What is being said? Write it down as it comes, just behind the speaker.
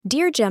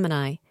Dear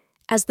Gemini,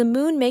 as the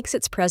moon makes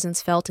its presence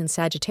felt in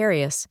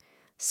Sagittarius,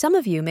 some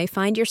of you may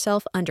find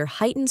yourself under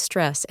heightened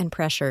stress and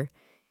pressure.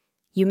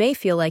 You may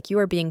feel like you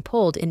are being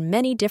pulled in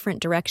many different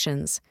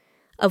directions.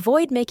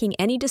 Avoid making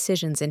any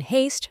decisions in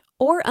haste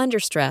or under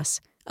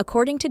stress,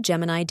 according to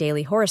Gemini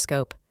Daily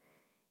Horoscope.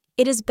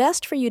 It is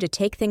best for you to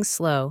take things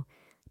slow.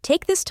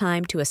 Take this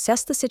time to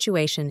assess the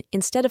situation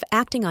instead of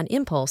acting on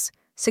impulse,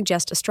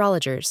 suggest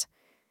astrologers.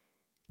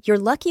 Your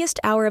luckiest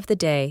hour of the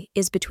day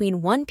is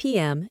between 1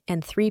 p.m.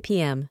 and 3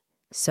 p.m.,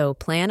 so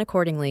plan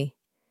accordingly.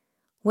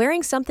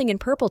 Wearing something in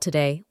purple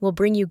today will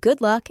bring you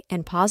good luck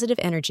and positive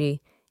energy,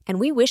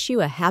 and we wish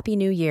you a happy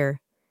new year.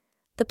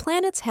 The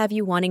planets have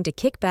you wanting to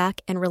kick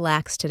back and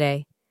relax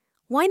today.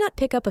 Why not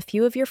pick up a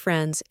few of your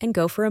friends and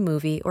go for a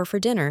movie or for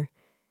dinner?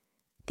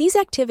 These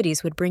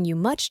activities would bring you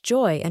much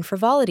joy and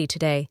frivolity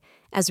today,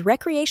 as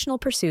recreational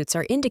pursuits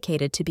are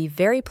indicated to be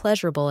very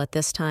pleasurable at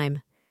this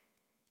time.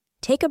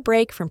 Take a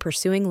break from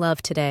pursuing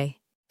love today.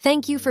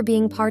 Thank you for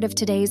being part of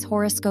today's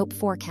horoscope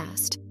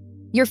forecast.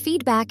 Your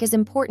feedback is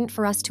important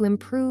for us to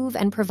improve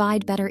and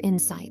provide better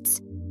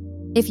insights.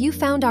 If you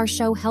found our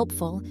show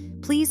helpful,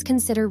 please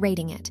consider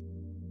rating it.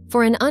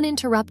 For an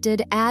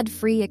uninterrupted,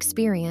 ad-free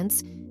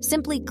experience,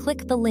 simply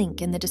click the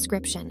link in the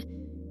description.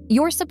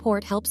 Your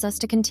support helps us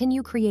to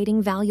continue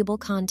creating valuable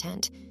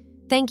content.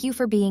 Thank you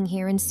for being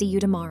here and see you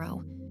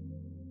tomorrow.